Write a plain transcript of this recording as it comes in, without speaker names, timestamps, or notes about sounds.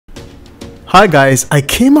Hi guys, I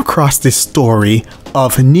came across this story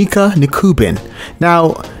of Nika Nikoubin. Now,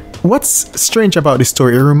 what's strange about this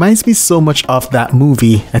story, it reminds me so much of that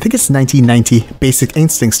movie, I think it's 1990, Basic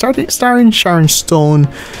Instinct, starring Sharon Stone,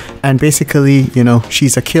 and basically, you know,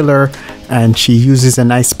 she's a killer and she uses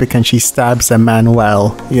an ice pick and she stabs a man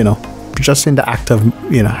while, you know, just in the act of,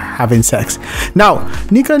 you know, having sex. Now,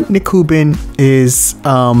 Nika Nikoubin is,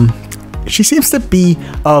 she seems to be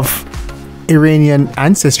of Iranian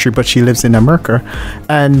ancestry, but she lives in America,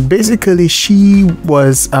 and basically she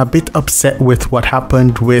was a bit upset with what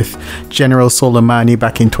happened with General Soleimani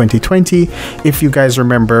back in 2020. If you guys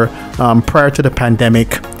remember, prior to the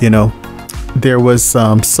pandemic, you know, there was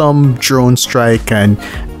some drone strike and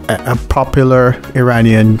a popular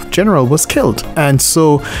Iranian general was killed, and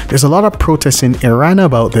so there's a lot of protests in Iran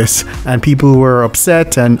about this, and people were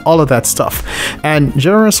upset and all of that stuff. And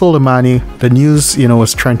General Soleimani, the news, you know,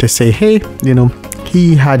 was trying to say, hey, you know,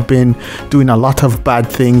 he had been doing a lot of bad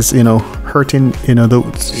things, you know, hurting, you know, the,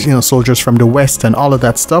 you know, soldiers from the West and all of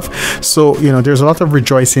that stuff. So, you know, there's a lot of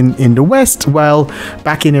rejoicing in the West, while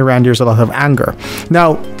back in Iran there's a lot of anger.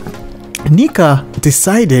 Now, Nika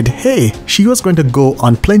decided, hey, she was going to go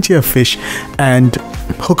on Plenty of Fish and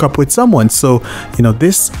hook up with someone. So, you know,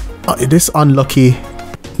 this unlucky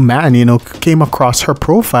man, you know, came across her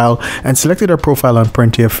profile and selected her profile on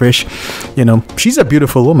Plenty of Fish. You know, she's a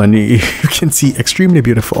beautiful woman. You can see, extremely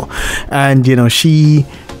beautiful. And, you know, she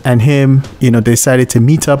and him, you know, decided to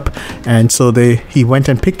meet up. And so he went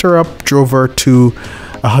and picked her up, drove her to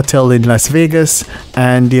a hotel in Las Vegas,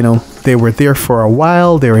 and, you know, they were there for a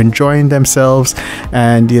while. They were enjoying themselves,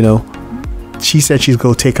 and, you know, she said she's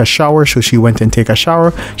go take a shower, so she went and take a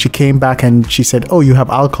shower. She came back and she said, oh, you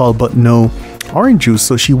have alcohol but no orange juice.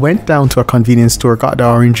 So she went down to a convenience store, got the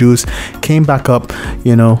orange juice, came back up.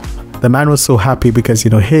 You know, the man was so happy because, you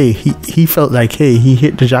know, hey, he felt like, hey, he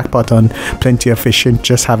hit the jackpot on Plenty of Fish and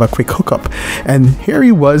just have a quick hookup. And here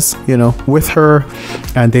he was, you know, with her,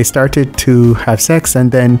 and they started to have sex.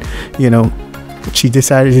 And then, you know, she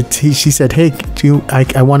decided, she said, hey,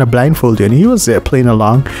 I want to blindfold you. And he was there playing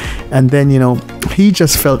along. And then, you know, he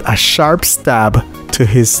just felt a sharp stab to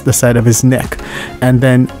the side of his neck. And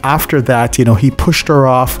then after that, you know, he pushed her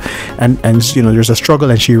off, and you know, there's a struggle,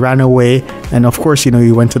 and she ran away. And of course, you know,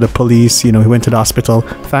 he went to the police, you know, he went to the hospital.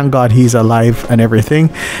 Thank God he's alive and everything.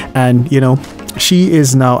 And, you know, she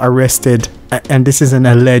is now arrested, and this is an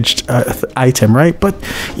alleged item, right? But,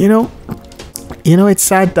 you know, it's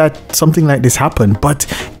sad that something like this happened, but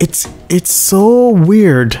it's so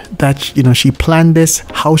weird that, you know, she planned this,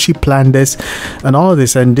 how she planned this, and all of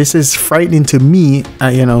this. And this is frightening to me,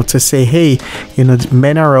 you know, to say, hey, you know,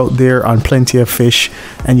 men are out there on Plenty of Fish,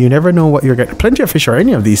 and you never know what you're getting. Plenty of Fish or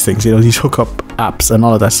any of these things, you know, these hookup apps and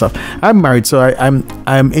all of that stuff. I'm married, so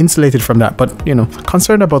I'm insulated from that, but, you know,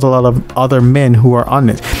 concerned about a lot of other men who are on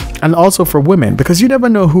it, and also for women, because you never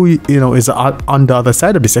know who, you know, is on the other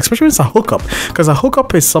side of this, especially when it's a hookup, because a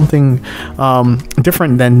hookup is something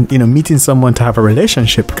different than, you know, meeting someone to have a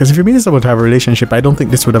relationship. Because if you're meeting someone to have a relationship, I don't think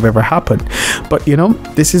this would have ever happened. But, you know,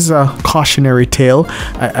 this is a cautionary tale.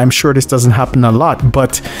 I'm sure this doesn't happen a lot,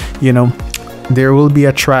 but, you know, there will be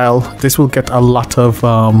a trial. This will get a lot of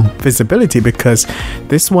visibility, because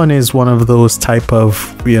this one is one of those type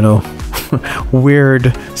of, you know,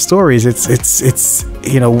 weird stories. It's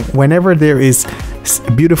you know, whenever there is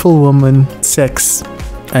a beautiful woman, sex,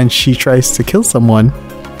 and she tries to kill someone,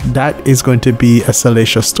 that is going to be a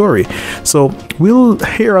salacious story. So we'll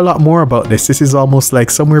hear a lot more about this. This is almost like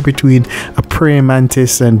somewhere between a praying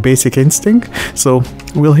mantis and Basic Instinct. So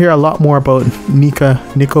we'll hear a lot more about Nika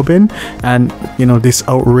Nikoubin and, you know, this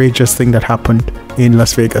outrageous thing that happened in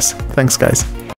Las Vegas. Thanks, guys.